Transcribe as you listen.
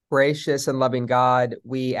Gracious and loving God,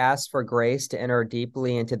 we ask for grace to enter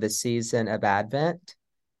deeply into the season of Advent,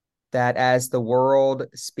 that as the world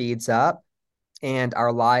speeds up and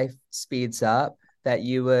our life speeds up, that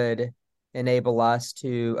you would enable us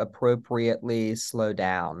to appropriately slow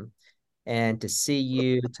down and to see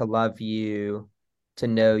you, to love you, to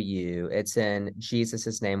know you. It's in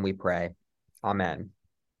Jesus' name we pray. Amen.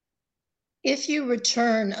 If you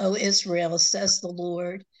return, O Israel, says the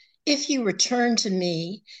Lord, if you return to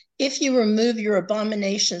me, if you remove your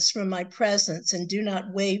abominations from my presence and do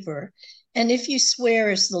not waver, and if you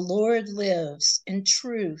swear as the Lord lives, in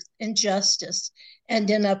truth, in justice, and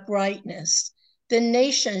in uprightness, then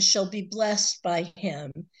nations shall be blessed by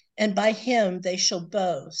him, and by him they shall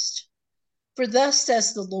boast. For thus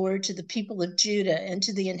says the Lord to the people of Judah and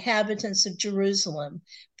to the inhabitants of Jerusalem: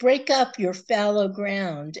 break up your fallow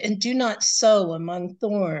ground and do not sow among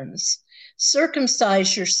thorns.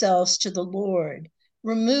 Circumcise yourselves to the Lord.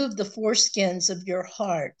 Remove the foreskins of your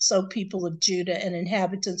hearts, O people of Judah and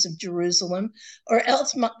inhabitants of Jerusalem, or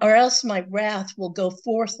else my wrath will go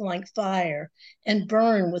forth like fire and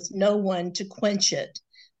burn with no one to quench it,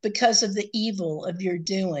 because of the evil of your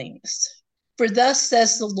doings. For thus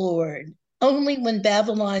says the Lord: only when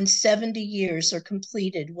Babylon's 70 years are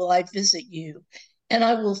completed will I visit you, and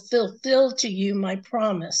I will fulfill to you my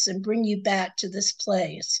promise and bring you back to this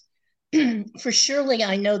place. For surely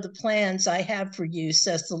I know the plans I have for you,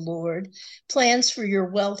 says the Lord, plans for your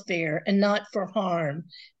welfare and not for harm,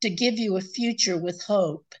 to give you a future with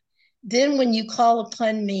hope. Then when you call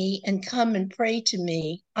upon me and come and pray to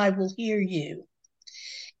me, I will hear you.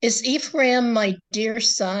 Is Ephraim my dear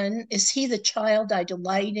son? Is he the child I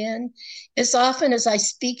delight in? As often as I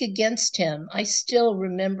speak against him, I still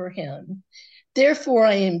remember him. Therefore,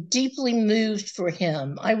 I am deeply moved for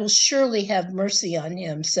him. I will surely have mercy on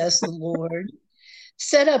him, says the Lord.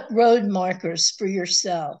 Set up road markers for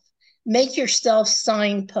yourself. Make yourself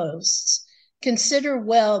signposts. Consider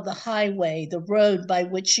well the highway, the road by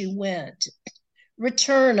which you went.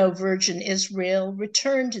 Return, O Virgin Israel,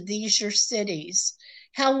 return to these your cities.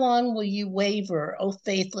 How long will you waver, O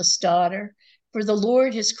faithless daughter? For the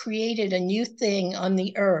Lord has created a new thing on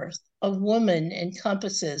the earth. A woman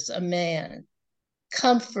encompasses a man.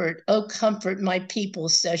 Comfort, O comfort my people,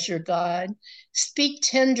 says your God. Speak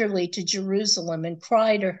tenderly to Jerusalem and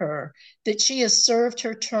cry to her that she has served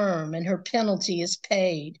her term and her penalty is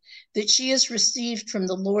paid, that she has received from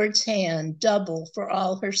the Lord's hand double for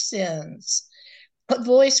all her sins. A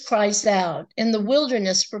voice cries out, in the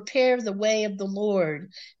wilderness, prepare the way of the Lord.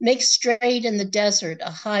 Make straight in the desert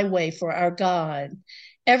a highway for our God.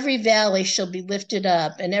 Every valley shall be lifted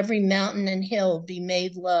up, and every mountain and hill be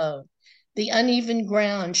made low. The uneven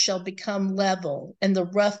ground shall become level, and the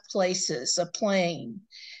rough places a plain.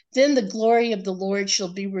 Then the glory of the Lord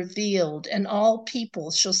shall be revealed, and all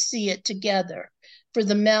people shall see it together, for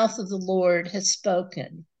the mouth of the Lord has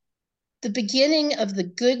spoken. The beginning of the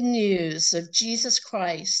good news of Jesus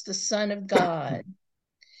Christ, the Son of God.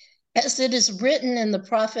 As it is written in the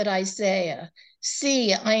prophet Isaiah,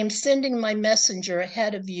 see, I am sending my messenger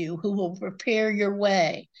ahead of you who will prepare your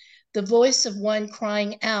way. The voice of one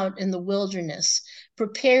crying out in the wilderness,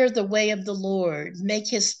 prepare the way of the Lord, make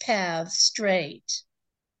his paths straight.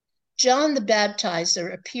 John the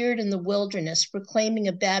Baptizer appeared in the wilderness proclaiming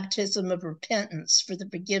a baptism of repentance for the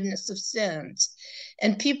forgiveness of sins,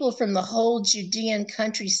 and people from the whole Judean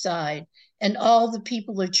countryside and all the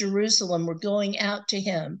people of Jerusalem were going out to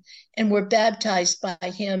him and were baptized by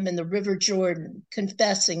him in the river Jordan,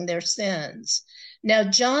 confessing their sins. Now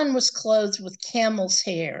John was clothed with camel's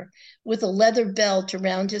hair, with a leather belt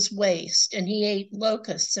around his waist, and he ate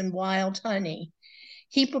locusts and wild honey.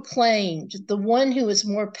 He proclaimed, the one who is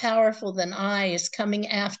more powerful than I is coming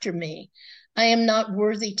after me. I am not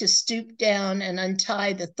worthy to stoop down and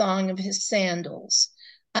untie the thong of his sandals.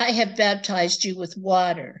 I have baptized you with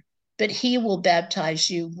water, but he will baptize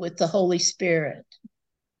you with the Holy Spirit.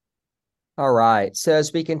 All right. So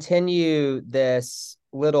as we continue this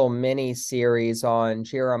little mini series on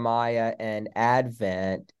Jeremiah and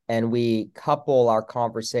Advent, and we couple our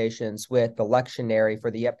conversations with the lectionary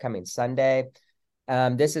for the upcoming Sunday,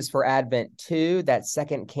 this is for Advent 2. That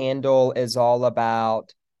second candle is all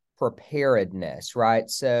about preparedness, right?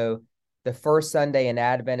 So the first Sunday in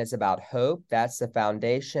Advent is about hope. That's the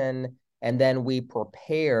foundation. And then we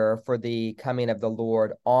prepare for the coming of the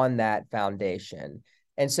Lord on that foundation.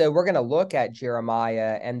 And so we're going to look at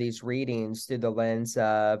Jeremiah and these readings through the lens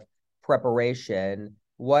of preparation.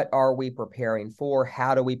 What are we preparing for?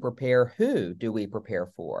 How do we prepare? Who do we prepare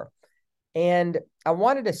for? And I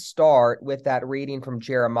wanted to start with that reading from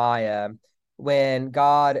Jeremiah, when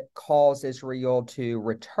God calls Israel to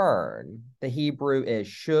return. The Hebrew is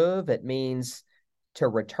shuv. It means to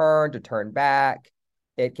return, to turn back.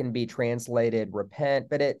 It can be translated repent,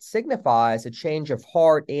 but it signifies a change of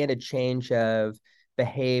heart and a change of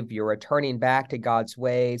behavior, a turning back to God's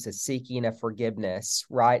ways, a seeking of forgiveness,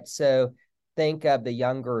 right? So think of the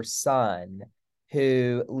younger son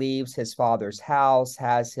who leaves his father's house,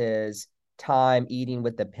 has his time eating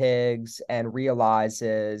with the pigs, and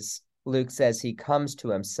realizes, Luke says, he comes to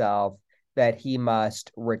himself that he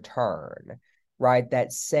must return, right?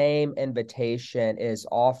 That same invitation is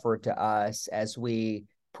offered to us as we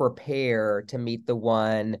prepare to meet the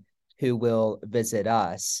one who will visit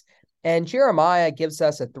us. And Jeremiah gives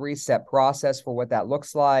us a three-step process for what that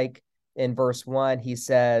looks like. In verse 1, he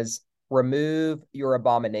says, remove your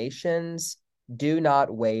abominations, do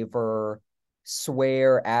not waver,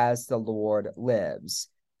 swear as the Lord lives.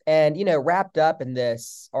 And, wrapped up in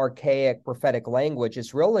this archaic prophetic language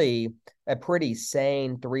is really a pretty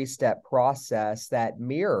sane three-step process that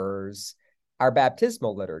mirrors our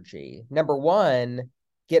baptismal liturgy. Number one,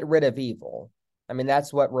 get rid of evil. I mean,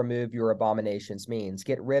 that's what remove your abominations means.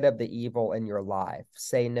 Get rid of the evil in your life.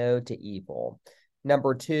 Say no to evil.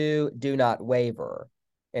 Number two, do not waver.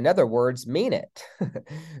 In other words, mean it,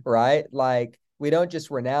 right? Like, we don't just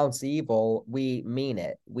renounce evil, we mean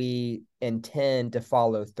it. We intend to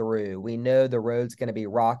follow through. We know the road's going to be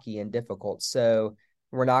rocky and difficult, so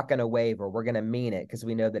we're not going to waver. We're going to mean it because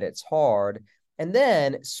we know that it's hard. And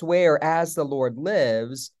then swear as the Lord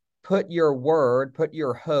lives, put your word, put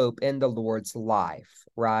your hope in the Lord's life,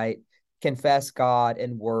 right? Confess God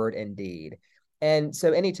in word and deed. And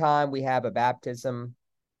so anytime we have a baptism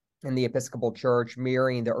in the Episcopal Church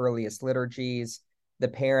mirroring the earliest liturgies, the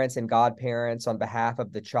parents and godparents on behalf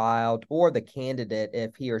of the child, or the candidate,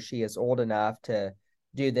 if he or she is old enough to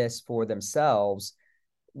do this for themselves,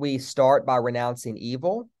 we start by renouncing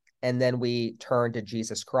evil and then we turn to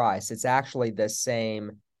Jesus Christ. It's actually the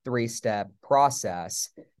same three-step process.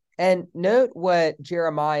 And note what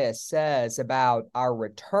Jeremiah says about our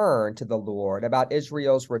return to the Lord, about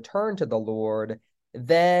Israel's return to the Lord.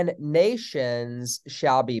 Then nations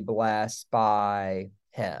shall be blessed by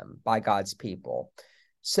him, by God's people.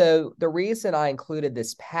 So the reason I included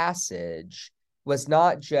this passage was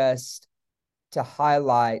not just to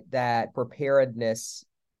highlight that preparedness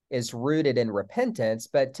is rooted in repentance,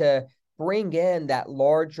 but to bring in that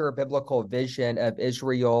larger biblical vision of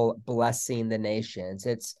Israel blessing the nations.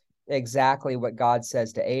 It's exactly what God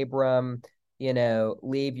says to Abram,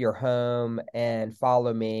 leave your home and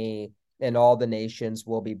follow me, and all the nations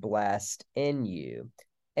will be blessed in you.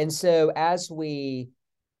 And so as we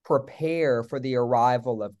prepare for the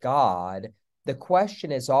arrival of God, the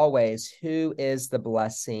question is always, who is the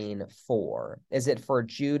blessing for? Is it for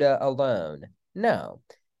Judah alone? No.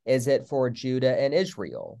 Is it for Judah and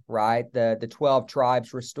Israel, right? The 12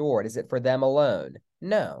 tribes restored. Is it for them alone?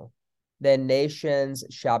 No. Then nations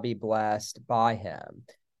shall be blessed by him.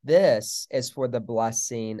 This is for the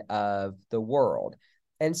blessing of the world.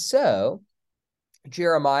 And so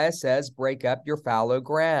Jeremiah says, break up your fallow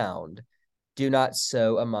ground. Do not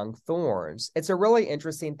sow among thorns. It's a really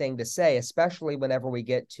interesting thing to say, especially whenever we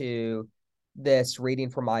get to this reading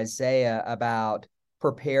from Isaiah about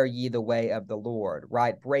prepare ye the way of the Lord,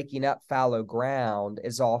 right? Breaking up fallow ground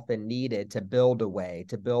is often needed to build a way,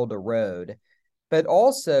 to build a road. But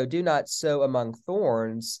also, do not sow among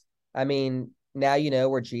thorns. I mean, now you know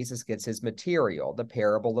where Jesus gets his material, the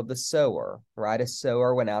parable of the sower, right? A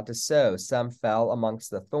sower went out to sow. Some fell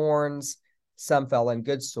amongst the thorns, some fell in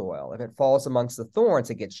good soil. If it falls amongst the thorns,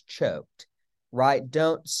 it gets choked, right?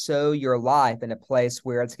 Don't sow your life in a place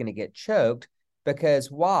where it's going to get choked,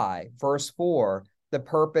 because why? Verse 4, the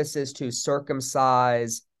purpose is to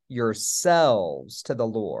circumcise yourselves to the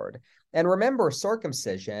Lord. And remember,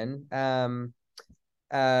 circumcision,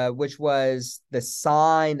 which was the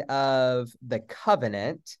sign of the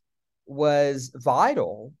covenant, was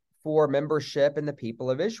vital for membership in the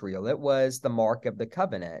people of Israel. It was the mark of the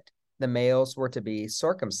covenant. The males were to be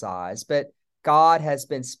circumcised, but God has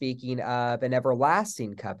been speaking of an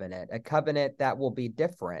everlasting covenant, a covenant that will be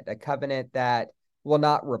different, a covenant that will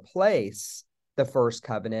not replace the first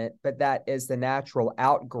covenant, but that is the natural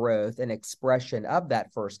outgrowth and expression of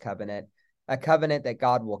that first covenant, a covenant that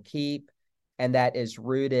God will keep and that is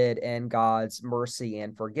rooted in God's mercy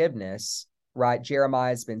and forgiveness, right? Jeremiah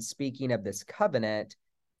has been speaking of this covenant,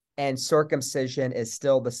 and circumcision is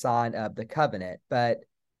still the sign of the covenant, but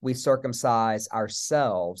we circumcise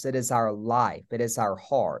ourselves. It is our life. It is our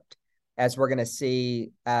heart. As we're going to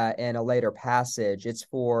see in a later passage, it's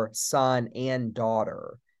for son and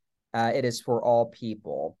daughter. It is for all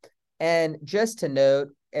people. And just to note,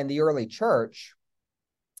 in the early church,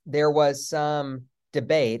 there was some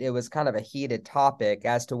debate. It was kind of a heated topic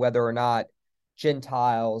as to whether or not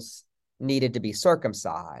Gentiles needed to be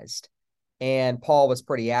circumcised. And Paul was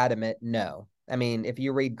pretty adamant, no. I mean, if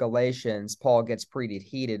you read Galatians, Paul gets pretty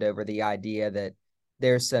heated over the idea that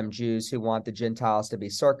there's some Jews who want the Gentiles to be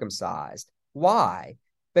circumcised. Why?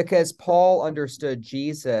 Because Paul understood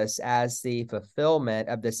Jesus as the fulfillment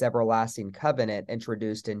of this everlasting covenant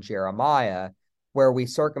introduced in Jeremiah, where we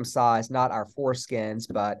circumcise not our foreskins,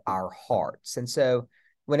 but our hearts. And so,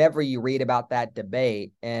 whenever you read about that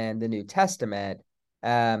debate in the New Testament,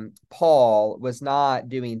 Paul was not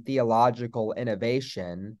doing theological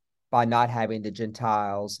innovation by not having the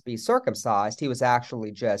Gentiles be circumcised. He was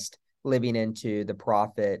actually just living into the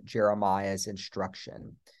prophet Jeremiah's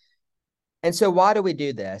instruction. And so, why do we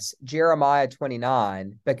do this? Jeremiah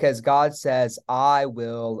 29, because God says, I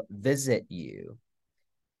will visit you.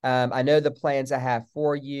 I know the plans I have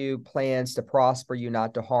for you, plans to prosper you,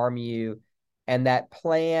 not to harm you. And that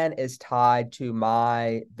plan is tied to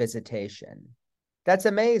my visitation. That's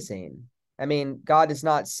amazing. I mean, God does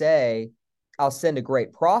not say, I'll send a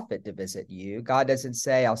great prophet to visit you. God doesn't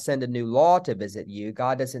say, I'll send a new law to visit you.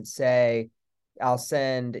 God doesn't say, I'll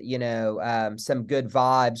send, some good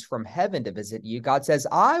vibes from heaven to visit you. God says,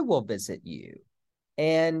 I will visit you.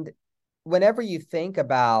 And whenever you think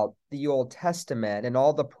about the Old Testament and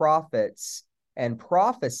all the prophets and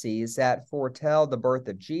prophecies that foretell the birth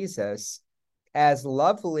of Jesus, as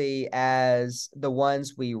lovely as the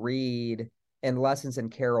ones we read in lessons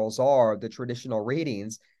and carols are, the traditional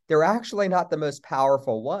readings, they're actually not the most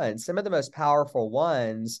powerful ones. Some of the most powerful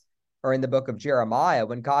ones are in the book of Jeremiah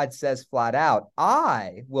when God says flat out,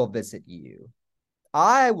 I will visit you.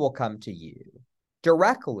 I will come to you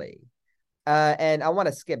directly. And I want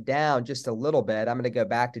to skip down just a little bit. I'm going to go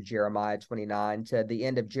back to Jeremiah 29 to the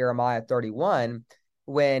end of Jeremiah 31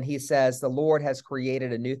 when he says, the Lord has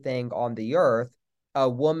created a new thing on the earth. A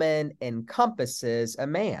woman encompasses a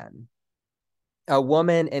man. A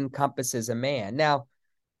woman encompasses a man. Now,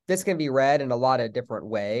 this can be read in a lot of different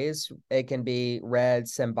ways. It can be read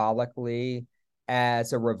symbolically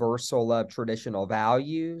as a reversal of traditional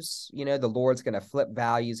values. The Lord's going to flip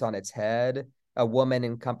values on its head. A woman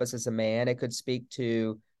encompasses a man. It could speak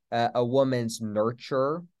to a woman's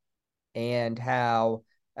nurture and how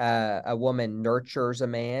a woman nurtures a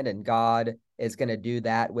man, and God is going to do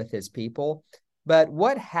that with his people. But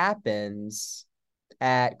what happens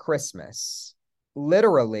at Christmas?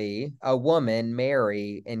 Literally, a woman,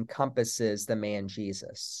 Mary, encompasses the man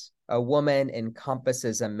Jesus. A woman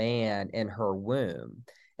encompasses a man in her womb.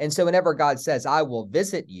 And so, whenever God says, I will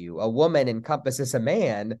visit you, a woman encompasses a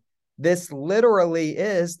man, this literally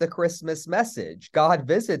is the Christmas message. God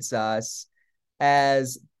visits us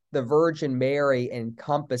as the Virgin Mary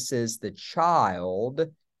encompasses the child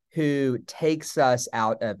who takes us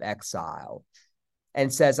out of exile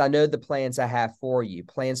and says, I know the plans I have for you,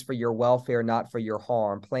 plans for your welfare, not for your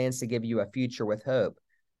harm, plans to give you a future with hope.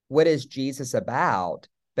 What is Jesus about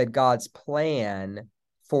but God's plan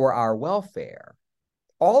for our welfare?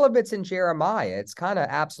 All of it's in Jeremiah. It's kind of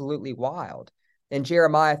absolutely wild. In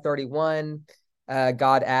Jeremiah 31,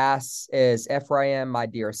 God asks, is Ephraim my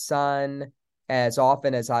dear son? As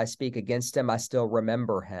often as I speak against him, I still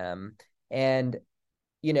remember him. And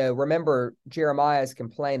remember, Jeremiah's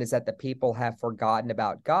complaint is that the people have forgotten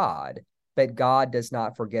about God, but God does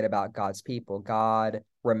not forget about God's people. God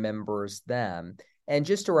remembers them. And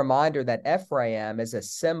just a reminder that Ephraim is a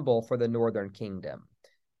symbol for the northern kingdom.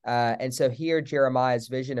 And so here, Jeremiah's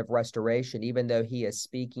vision of restoration, even though he is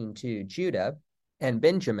speaking to Judah and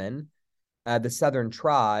Benjamin, the southern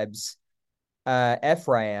tribes,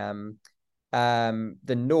 Ephraim,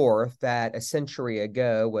 the north that a century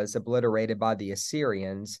ago was obliterated by the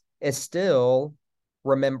Assyrians, is still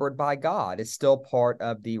remembered by God. It's still part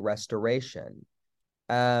of the restoration.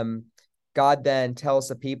 God then tells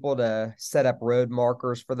the people to set up road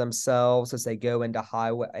markers for themselves as they go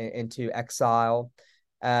into exile.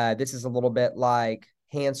 This is a little bit like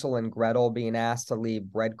Hansel and Gretel being asked to leave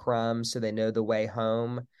breadcrumbs so they know the way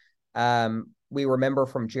home. We remember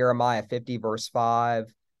from Jeremiah 50, verse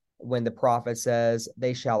 5, when the prophet says,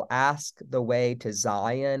 they shall ask the way to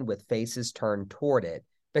Zion with faces turned toward it,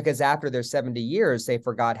 because after their 70 years, they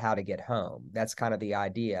forgot how to get home. That's kind of the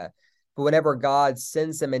idea. But whenever God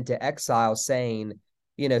sends them into exile saying,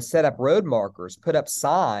 set up road markers, put up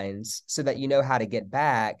signs so that you know how to get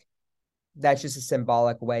back, that's just a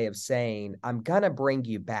symbolic way of saying, I'm going to bring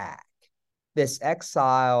you back. This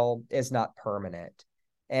exile is not permanent.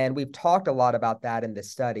 And we've talked a lot about that in this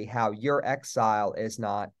study, how your exile is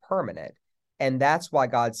not permanent. And that's why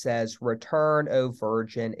God says, return, O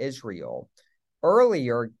virgin Israel.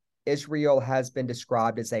 earlier, Israel has been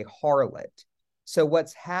described as a harlot. So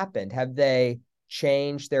what's happened? Have they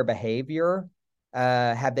changed their behavior?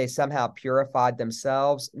 Have they somehow purified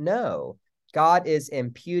themselves? No. God is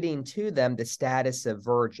imputing to them the status of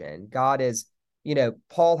virgin. God is,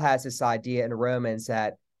 Paul has this idea in Romans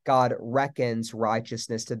that God reckons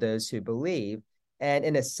righteousness to those who believe. And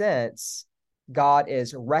in a sense, God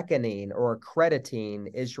is reckoning or crediting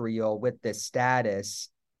Israel with this status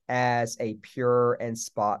as a pure and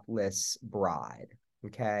spotless bride.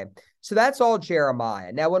 Okay. So that's all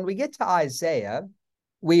Jeremiah. Now, when we get to Isaiah,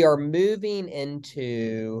 we are moving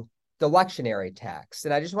into the lectionary text.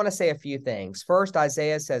 And I just want to say a few things. First,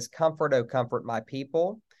 Isaiah says, "Comfort, O comfort my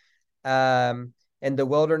people. In the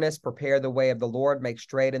wilderness, prepare the way of the Lord, make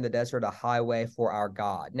straight in the desert a highway for our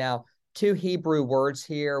God." Now, two Hebrew words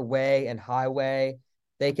here, way and highway,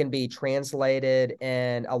 they can be translated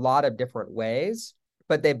in a lot of different ways,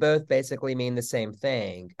 but they both basically mean the same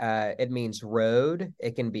thing. It means road,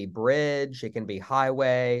 it can be bridge, it can be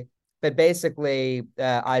highway. But basically,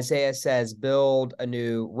 Isaiah says, build a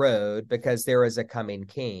new road because there is a coming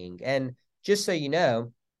king. And just so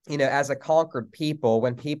as a conquered people,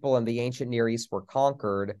 when people in the ancient Near East were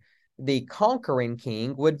conquered, the conquering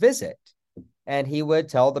king would visit and he would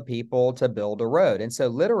tell the people to build a road. And so,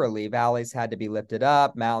 literally, valleys had to be lifted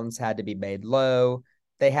up, mountains had to be made low.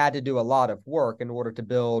 They had to do a lot of work in order to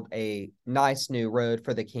build a nice new road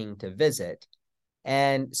for the king to visit.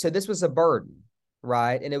 And so, this was a burden,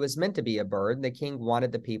 right? And it was meant to be a burden. The king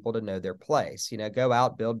wanted the people to know their place. Go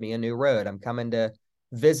out, build me a new road. I'm coming to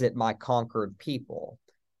visit my conquered people.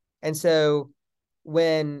 And so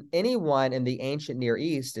when anyone in the ancient Near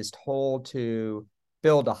East is told to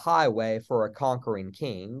build a highway for a conquering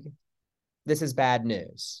king, this is bad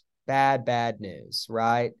news. Bad, bad news,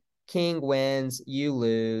 right? King wins, you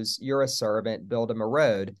lose, you're a servant, build him a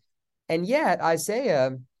road. And yet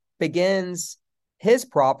Isaiah begins his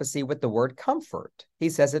prophecy with the word comfort. He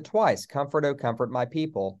says it twice, "Comfort, O comfort my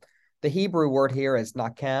people." The Hebrew word here is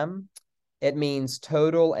nakem. It means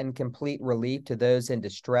total and complete relief to those in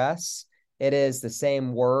distress. It is the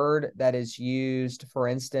same word that is used, for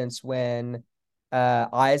instance, when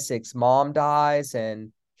Isaac's mom dies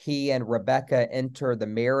and he and Rebecca enter the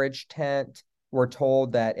marriage tent. We're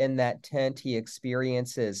told that in that tent he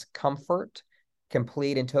experiences comfort,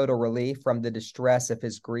 complete and total relief from the distress of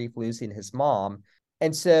his grief losing his mom.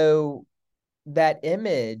 And so that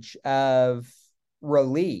image of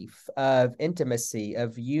relief, of intimacy,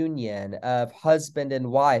 of union, of husband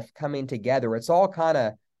and wife coming together, it's all kind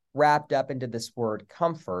of wrapped up into this word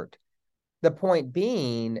comfort. The point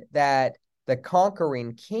being that the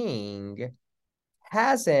conquering king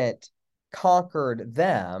hasn't conquered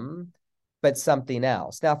them, but something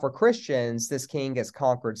else. Now, for Christians, this king has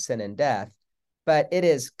conquered sin and death, but it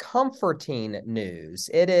is comforting news.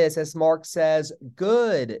 It is, as Mark says,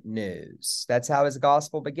 good news. That's how his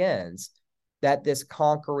gospel begins, that this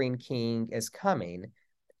conquering king is coming.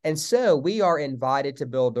 And so we are invited to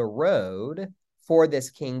build a road for this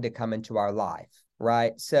king to come into our life,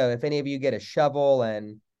 right? So if any of you get a shovel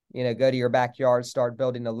and, go to your backyard, start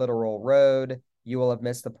building a literal road, you will have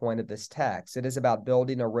missed the point of this text. It is about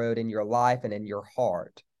building a road in your life and in your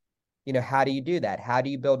heart. How do you do that? How do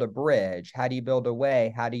you build a bridge? How do you build a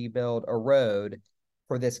way? How do you build a road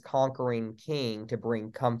for this conquering king to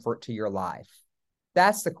bring comfort to your life?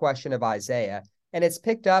 That's the question of Isaiah. And it's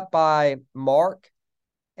picked up by Mark,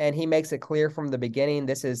 and he makes it clear from the beginning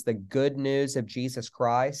this is the good news of Jesus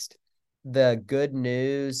Christ, the good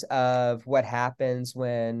news of what happens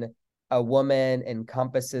when a woman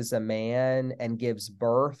encompasses a man and gives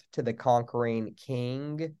birth to the conquering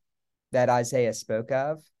king that Isaiah spoke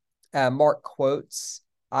of. Mark quotes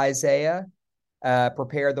Isaiah,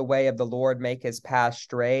 "Prepare the way of the Lord, make his path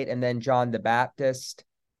straight." And then John the Baptist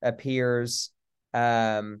appears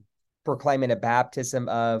proclaiming a baptism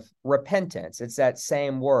of repentance. It's that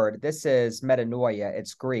same word. This is metanoia,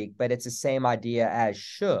 it's Greek, but it's the same idea as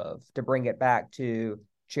shuv, to bring it back to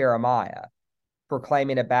Jeremiah,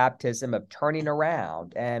 proclaiming a baptism of turning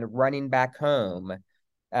around and running back home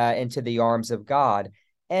into the arms of God.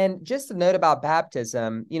 And just a note about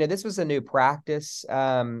baptism, this was a new practice.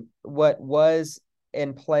 What was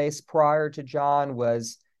in place prior to John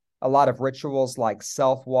was a lot of rituals like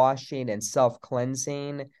self-washing and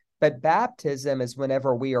self-cleansing. But baptism is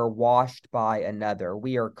whenever we are washed by another,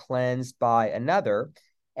 we are cleansed by another.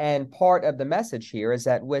 And part of the message here is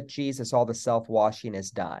that with Jesus, all the self-washing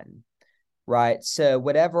is done, right? So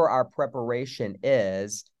whatever our preparation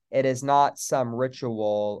is, it is not some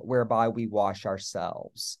ritual whereby we wash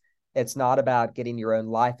ourselves. It's not about getting your own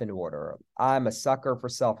life in order. I'm a sucker for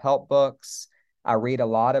self-help books. I read a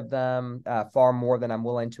lot of them, far more than I'm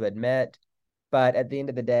willing to admit. But at the end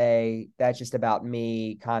of the day, that's just about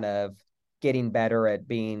me kind of getting better at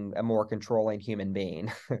being a more controlling human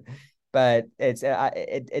being. But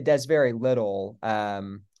it does very little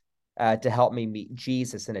to help me meet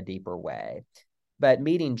Jesus in a deeper way. But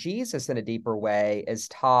meeting Jesus in a deeper way is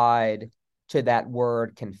tied to that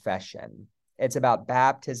word confession. It's about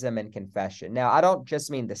baptism and confession. Now, I don't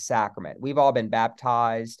just mean the sacrament. We've all been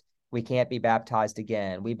baptized. We can't be baptized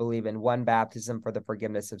again. We believe in one baptism for the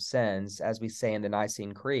forgiveness of sins, as we say in the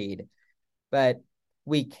Nicene Creed. But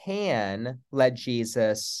we can let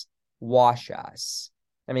Jesus wash us.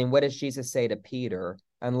 I mean, what does Jesus say to Peter?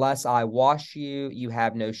 Unless I wash you, you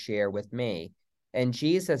have no share with me. And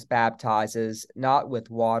Jesus baptizes not with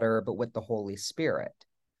water, but with the Holy Spirit.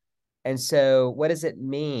 And so, what does it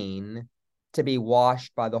mean to be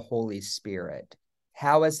washed by the Holy Spirit?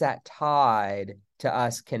 How is that tied to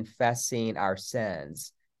us confessing our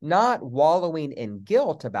sins? Not wallowing in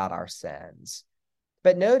guilt about our sins.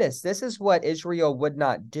 But notice, this is what Israel would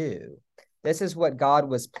not do. This is what God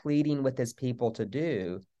was pleading with his people to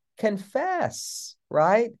do. Confess,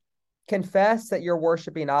 right? Confess that you're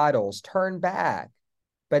worshiping idols, turn back.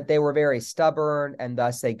 But they were very stubborn, and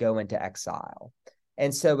thus they go into exile.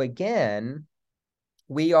 And so, again,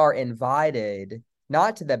 we are invited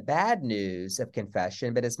not to the bad news of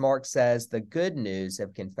confession, but as Mark says, the good news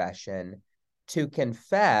of confession, to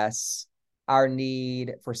confess our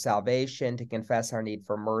need for salvation, to confess our need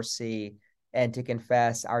for mercy, and to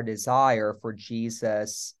confess our desire for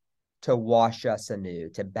Jesus to wash us anew,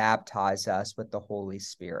 to baptize us with the Holy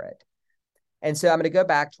Spirit. And so I'm going to go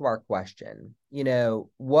back to our question.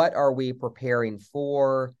 What are we preparing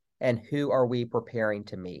for, and who are we preparing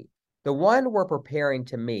to meet? The one we're preparing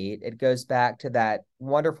to meet, it goes back to that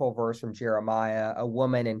wonderful verse from Jeremiah, a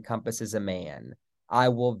woman encompasses a man. I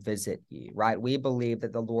will visit you, right? We believe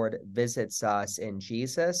that the Lord visits us in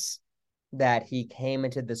Jesus, that he came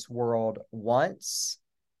into this world once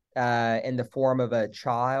in the form of a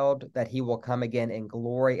child, that he will come again in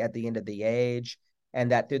glory at the end of the age, and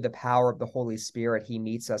that through the power of the Holy Spirit, he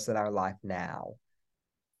meets us in our life now.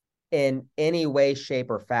 In any way, shape,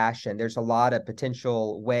 or fashion, there's a lot of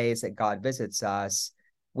potential ways that God visits us.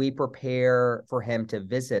 We prepare for him to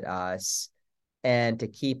visit us and to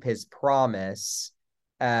keep his promise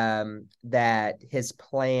that his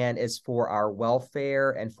plan is for our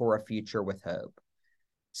welfare and for a future with hope.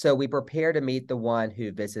 So we prepare to meet the one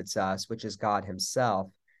who visits us, which is God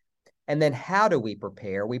himself. And then how do we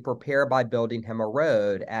prepare? We prepare by building him a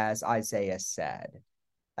road, as Isaiah said,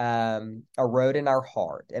 a road in our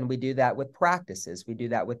heart. And we do that with practices. We do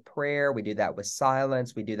that with prayer. We do that with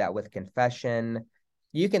silence. We do that with confession.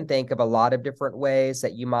 You can think of a lot of different ways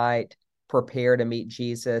that you might prepare to meet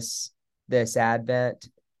Jesus this Advent.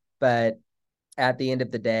 But at the end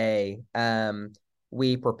of the day,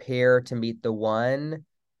 we prepare to meet the one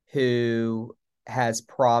who has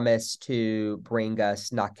promised to bring us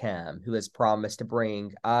Nakem, who has promised to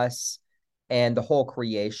bring us and the whole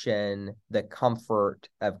creation the comfort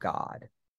of God.